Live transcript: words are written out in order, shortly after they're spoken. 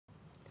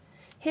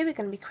Here we're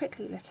going to be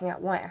quickly looking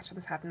at why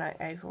atoms have no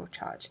overall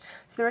charge.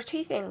 So there are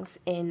two things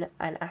in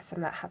an atom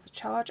that has a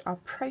charge. Our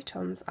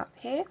protons up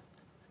here,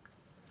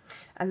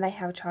 and they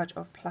have a charge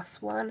of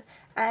 +1,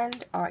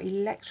 and our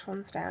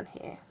electrons down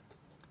here,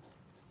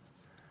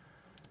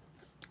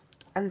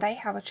 and they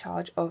have a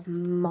charge of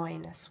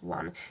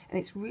 -1. And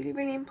it's really,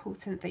 really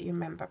important that you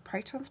remember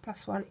protons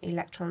 +1,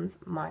 electrons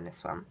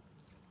 -1.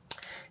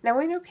 Now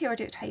in your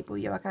periodic table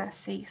you are going to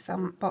see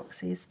some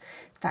boxes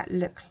that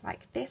look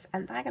like this,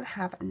 and they're going to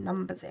have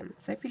numbers in.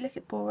 So if you look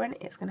at boron,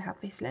 it's going to have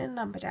this little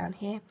number down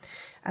here,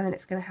 and then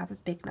it's going to have a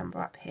big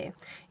number up here.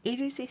 It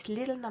is this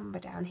little number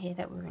down here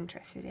that we're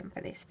interested in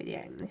for this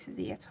video. This is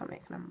the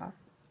atomic number.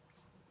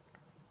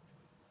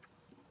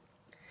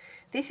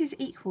 This is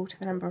equal to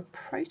the number of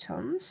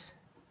protons,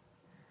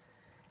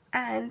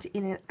 and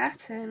in an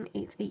atom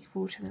it's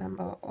equal to the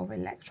number of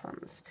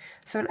electrons.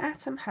 So an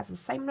atom has the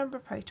same number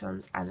of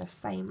protons and the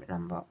same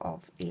number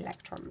of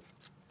electrons.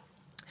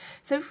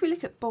 So if we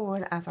look at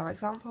boron as our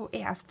example,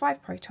 it has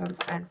 5 protons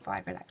and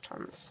 5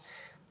 electrons.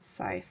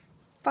 So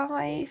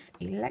 5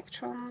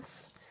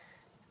 electrons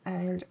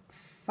and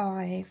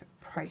 5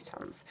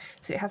 protons.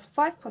 So it has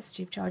 5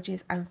 positive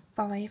charges and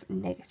 5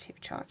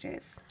 negative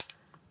charges.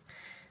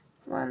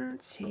 1,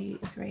 2,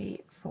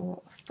 3,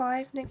 4,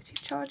 5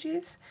 negative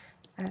charges,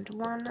 and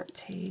 1,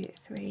 2,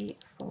 3,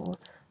 4,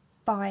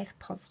 5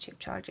 positive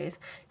charges.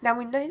 Now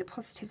we know that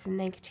positives and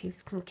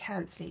negatives can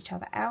cancel each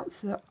other out,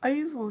 so the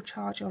overall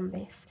charge on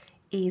this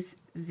is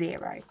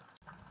 0.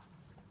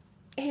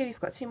 Here we've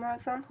got two more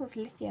examples,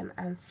 lithium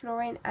and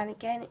fluorine, and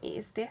again it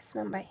is this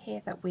number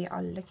here that we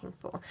are looking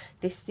for.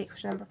 This is equal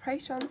to the number of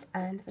protons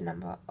and the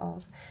number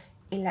of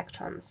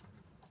electrons.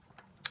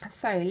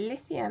 So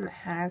lithium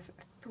has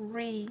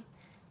 3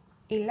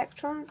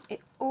 electrons,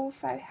 it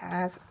also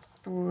has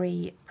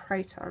 3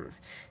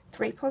 protons,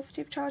 3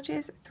 positive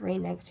charges, 3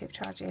 negative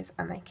charges,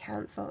 and they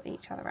cancel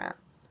each other out.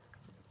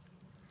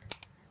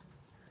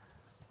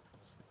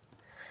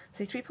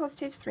 So 3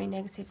 positives, 3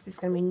 negatives, there's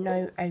going to be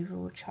no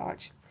overall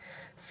charge.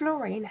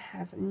 Fluorine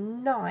has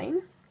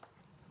 9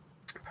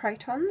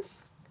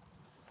 protons,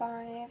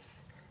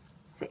 5,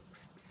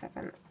 6,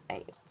 7,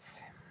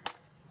 8,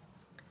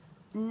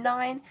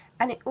 9,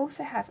 and it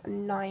also has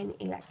 9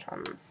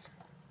 electrons.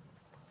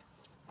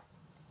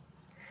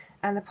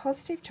 And the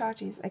positive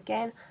charges,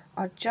 again,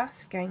 are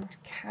just going to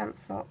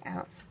cancel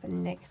out the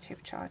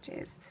negative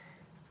charges.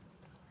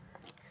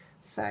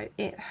 So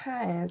it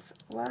has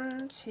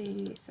 1,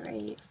 2,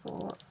 3,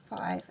 4,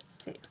 5,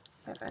 6,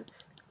 7,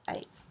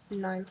 8,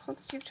 9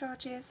 positive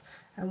charges,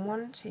 and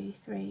 1, 2,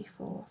 3,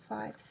 4,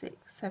 5, 6,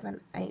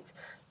 7, 8,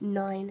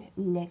 9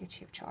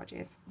 negative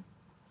charges.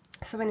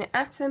 So in an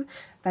atom,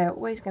 they are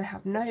always going to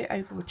have no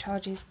overall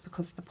charges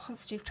because the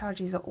positive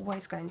charges are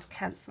always going to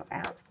cancel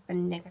out the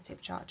negative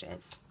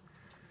charges.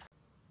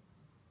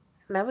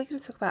 Now we're going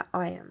to talk about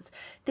ions.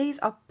 These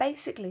are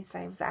basically the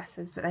same as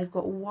atoms, but they've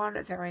got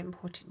one very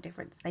important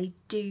difference. They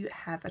do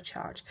have a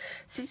charge.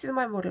 So this is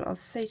my model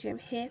of sodium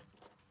here.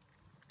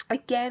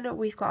 Again,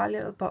 we've got our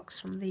little box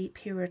from the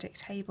periodic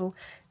table.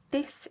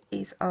 This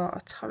is our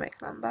atomic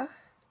number.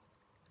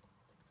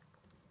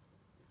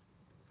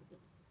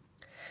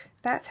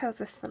 That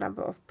tells us the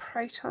number of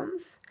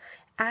protons,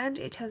 and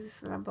it tells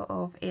us the number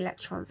of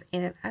electrons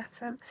in an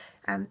atom,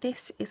 and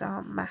this is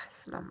our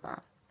mass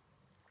number.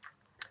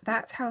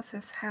 That tells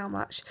us how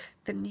much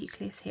the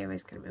nucleus here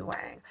is going to be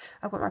weighing.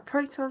 I've got my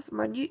protons,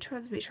 my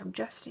neutrons, which I'm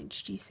just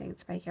introducing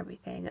to make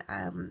everything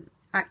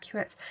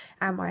accurate,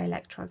 and my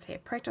electrons here.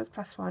 Protons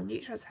 +1,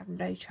 neutrons have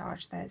no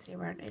charge, they're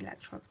 0, and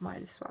electrons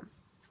 -1.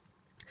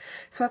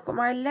 So I've got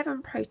my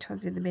 11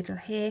 protons in the middle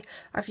here.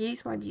 I've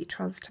used my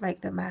neutrons to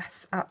make the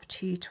mass up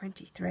to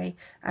 23,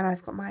 and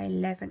I've got my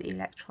 11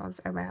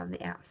 electrons around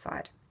the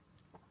outside.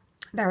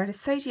 Now in a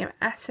sodium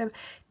atom,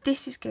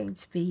 this is going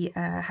to be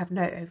have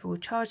no overall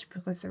charge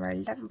because there are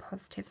 11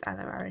 positives and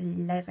there are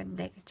 11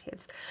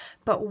 negatives.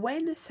 But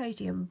when the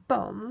sodium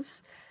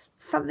bonds,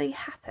 something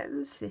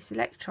happens. This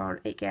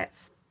electron, it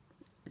gets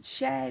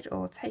shared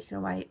or taken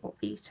away or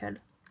eaten.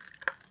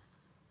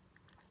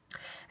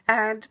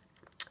 And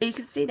you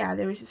can see now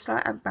there is a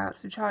slight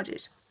imbalance of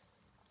charges.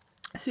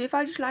 So if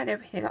I just line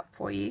everything up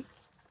for you,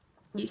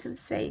 you can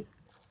see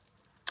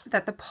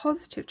that the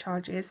positive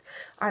charges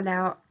are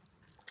now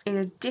in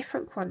a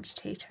different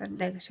quantity to the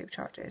negative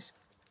charges.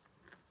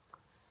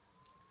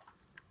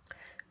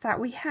 That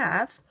we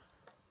have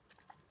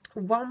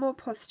one more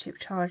positive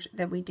charge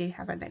than we do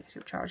have a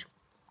negative charge.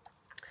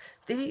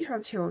 The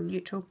neutrons here are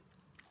neutral.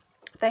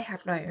 They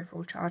have no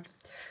overall charge,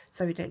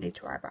 so we don't need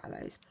to worry about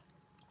those.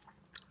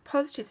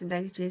 Positives and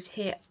negatives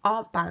here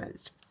aren't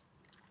balanced.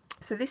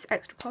 So this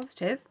extra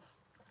positive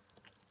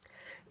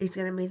is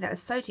going to mean that a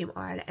sodium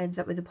ion ends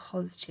up with a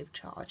positive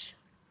charge.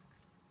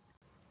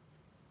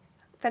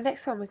 The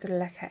next one we're going to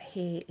look at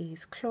here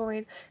is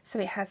chlorine. So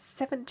it has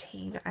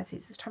 17 as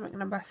its atomic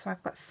number. So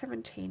I've got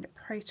 17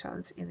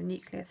 protons in the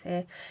nucleus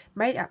here,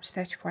 made up to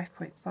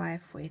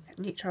 35.5 with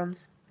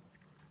neutrons.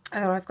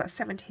 And then I've got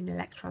 17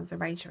 electrons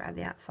arranged around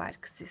the outside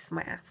because this is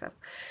my atom.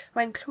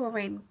 When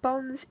chlorine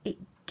bonds, it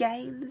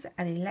gains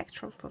an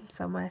electron from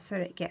somewhere so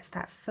that it gets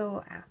that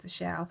full outer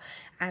shell.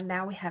 And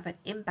now we have an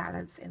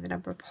imbalance in the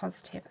number of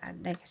positive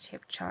and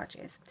negative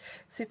charges.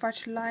 So if I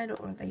just line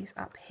all of these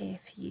up here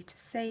for you to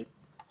see,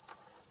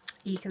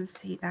 you can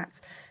see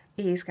that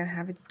it is going to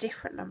have a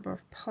different number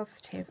of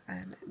positive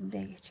and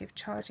negative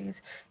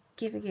charges,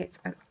 giving it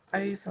an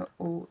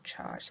overall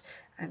charge.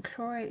 And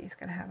chlorine is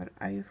going to have an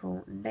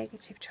overall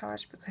negative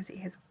charge because it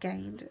has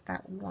gained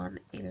that one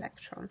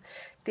electron.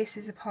 This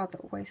is a part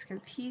that always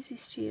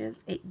confuses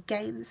students. It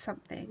gains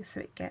something,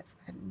 so it gets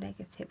a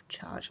negative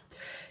charge.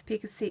 But you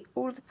can see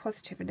all of the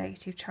positive and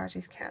negative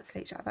charges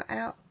cancel each other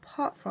out,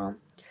 apart from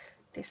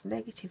this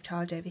negative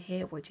charge over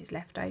here, which is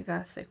left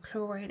over. So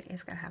chlorine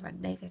is going to have a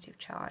negative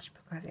charge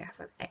because it has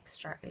an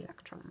extra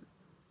electron.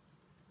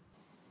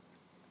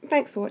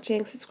 Thanks for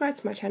watching. Subscribe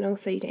to my channel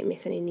so you don't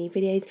miss any new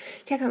videos.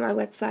 Check out my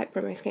website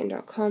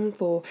promoskating.com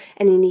for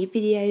any new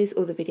videos,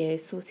 all the videos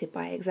sorted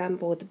by exam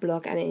board, the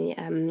blog, and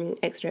any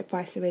extra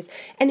advice there is.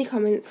 Any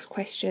comments,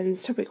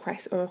 questions, topic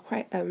requests or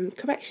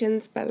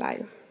corrections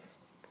below.